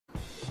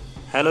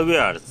Hello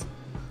viewers,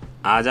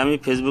 আজ আমি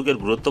ফেসবুকের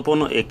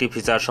গুরুত্বপূর্ণ একটি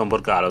ফিচার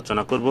সম্পর্কে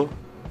আলোচনা করব।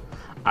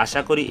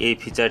 আশা করি এই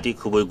ফিচারটি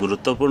খুবই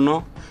গুরুত্বপূর্ণ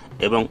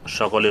এবং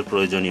সকলের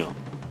প্রয়োজনীয়।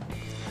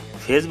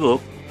 ফেসবুক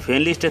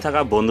ফ্রেন্ড লিস্টে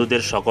থাকা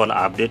বন্ধুদের সকল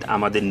আপডেট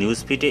আমাদের নিউজ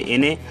ফিডে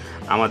এনে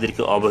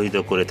আমাদেরকে অবহিত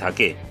করে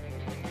থাকে।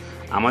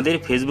 আমাদের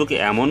ফেসবুকে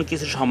এমন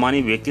কিছু সম্মানী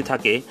ব্যক্তি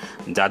থাকে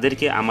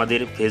যাদেরকে আমাদের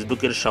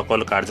ফেসবুকের সকল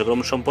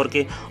কার্যক্রম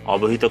সম্পর্কে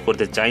অবহিত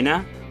করতে চাই না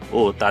ও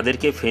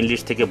তাদেরকে ফ্রেন্ড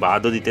লিস্ট থেকে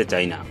বাদও দিতে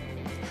চাই না।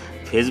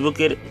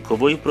 ফেসবুকের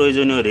খুবই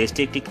প্রয়োজনীয়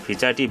রেস্ট্রিক্টিভ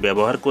ফিচারটি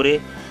ব্যবহার করে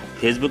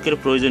ফেসবুকের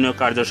প্রয়োজনীয়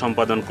কার্য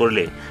সম্পাদন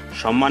করলে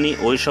সম্মানী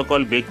ওই সকল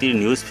ব্যক্তির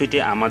নিউজ ফিডে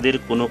আমাদের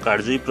কোনো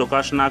কার্যই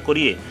প্রকাশ না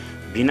করিয়ে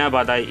বিনা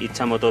বাধায়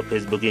ইচ্ছামতো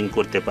ফেসবুকিং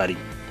করতে পারি।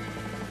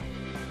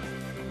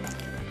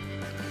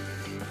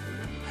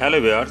 Hello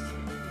viewers,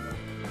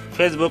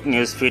 Facebook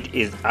newsfeed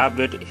is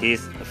update his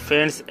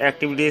friends'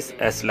 activities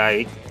as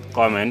like,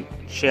 comment,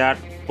 share,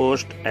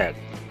 post, act.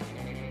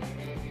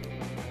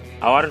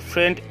 Our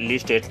friend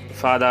listed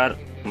father,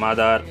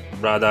 mother,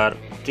 brother,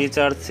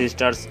 teachers,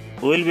 sisters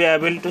will be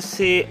able to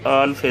see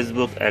all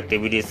Facebook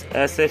activities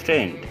as a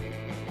friend,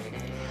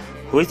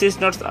 which is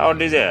not our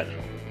desire.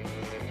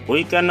 We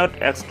cannot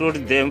exclude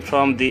them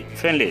from the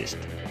friend list.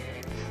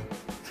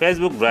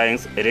 Facebook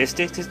brings a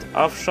restricted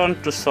option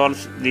to solve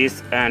this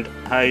and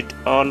hide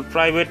all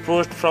private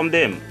posts from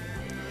them.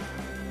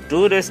 To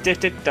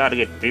restricted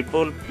target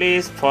people,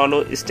 please follow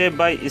step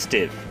by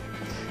step.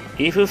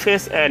 If you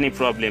face any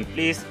problem,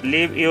 please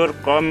leave your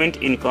comment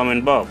in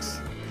comment box.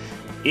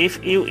 If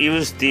you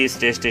use this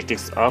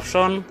restricted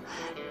option,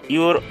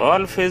 your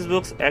all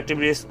Facebook's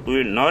activities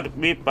will not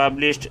be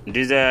published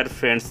desired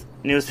friends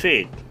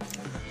newsfeed.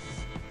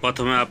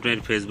 প্রথমে আপনার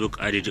Facebook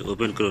আইডিটি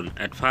open করুন।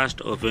 At first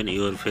open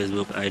your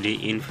Facebook ID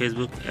in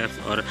Facebook apps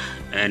or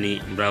any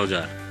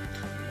browser.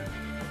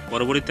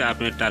 পরবর্তীতে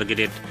আপনার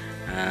targeted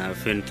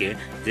ফ্রেন্ডকে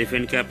যে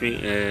ফ্রেন্ডকে আপনি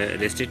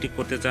রেস্ট্রিক্ট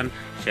করতে চান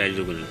সে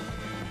আইডি করুন।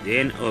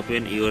 Then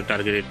open your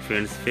targeted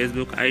friends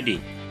Facebook ID.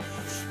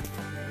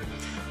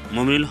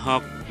 Mominul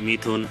Haq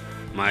Mithun,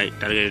 my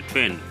targeted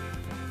friend.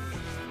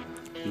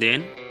 Then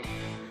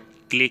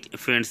click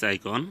friends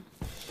icon,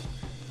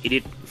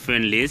 edit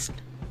friend list.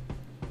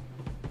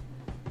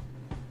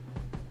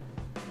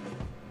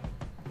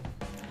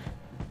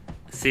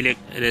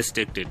 Select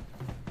restricted.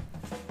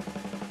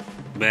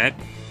 Back.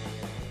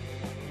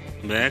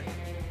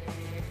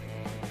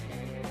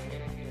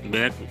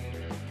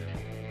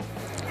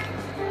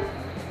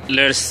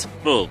 Let's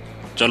prove.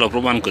 চলো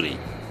প্রমাণ করি।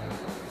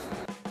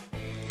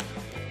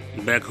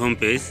 Back home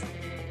page.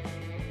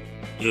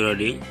 You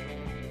ready?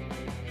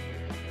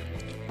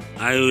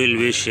 I will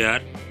be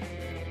share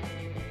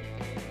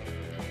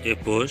a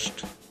post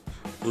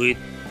with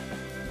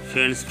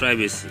friends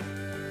privacy.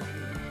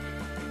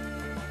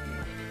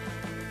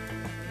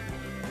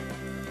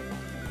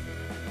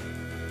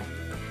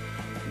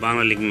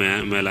 Bangla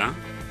English Mela.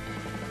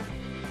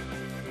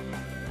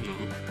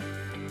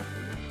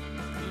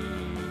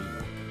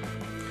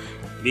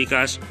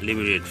 Because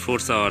limited 4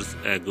 hours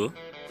ago.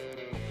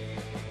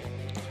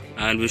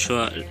 I will be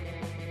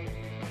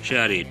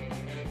share it.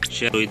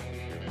 Share with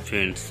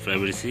friends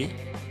privacy.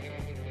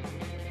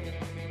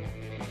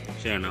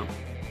 Share now.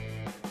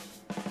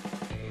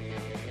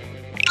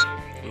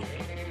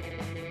 Okay.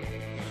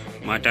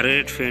 My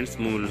targeted friends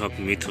Mominul Haq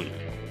Mithun.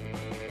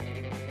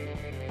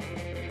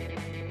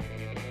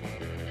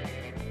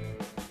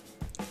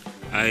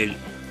 I'll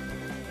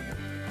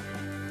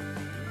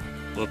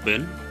open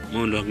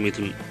Mominul Haq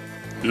Mithun.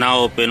 Now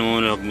open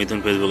Mominul Haq Mithun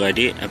Facebook ID.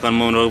 এখন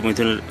Mominul Haq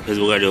Mithun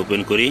Facebook ID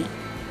open করি।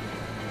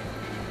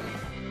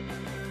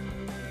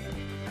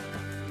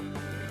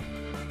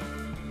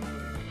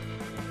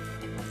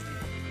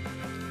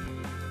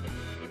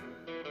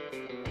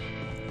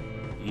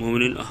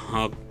 Mominul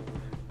Haq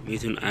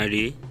Mithun ID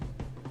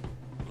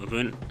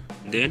open.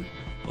 Then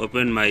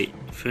open my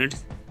friends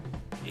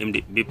MD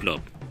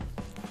Biplop.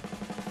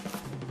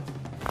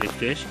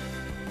 Refresh.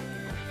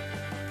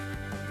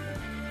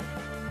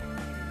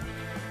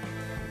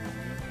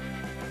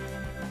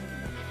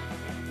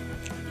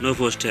 No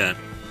post here.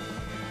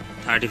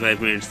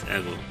 35 minutes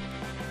ago.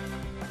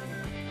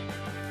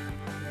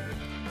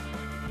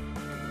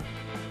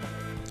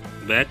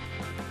 Back.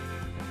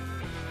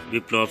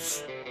 Biplop's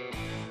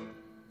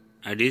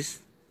IDs.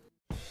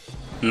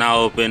 Now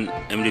open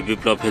MD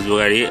Biplop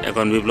Facebook ID.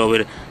 এখন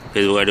বিপ্লবের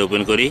Facebook ID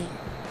open করি।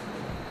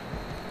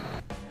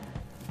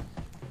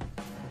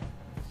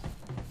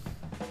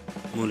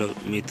 Mominul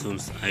Haq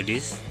Mithun's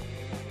IDs,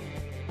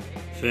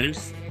 friends,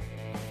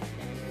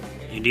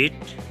 edit,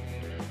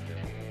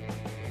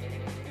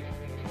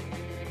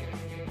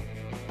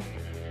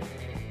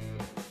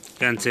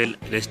 cancel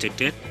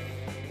restricted,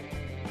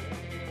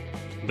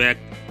 back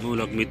Mominul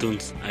Haq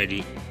Mithun's ID.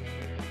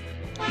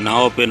 Now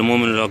open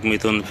Mominul Haq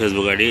Mithun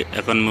Facebook ID.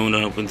 এখন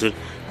Mominul Haq Mithun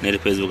এর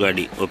Facebook ID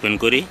open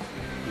করি।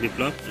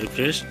 বিপ্লব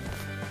refresh.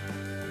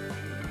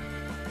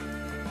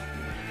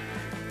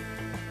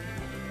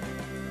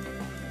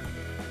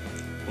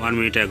 One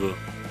minute ago,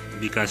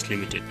 Vikas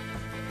Limited.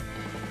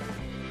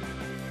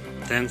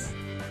 Thanks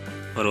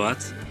for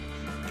watching.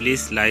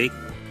 Please like,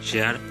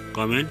 share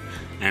comment,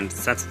 and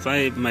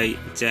subscribe my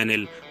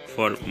channel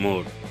for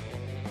more.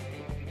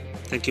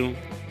 Thank you.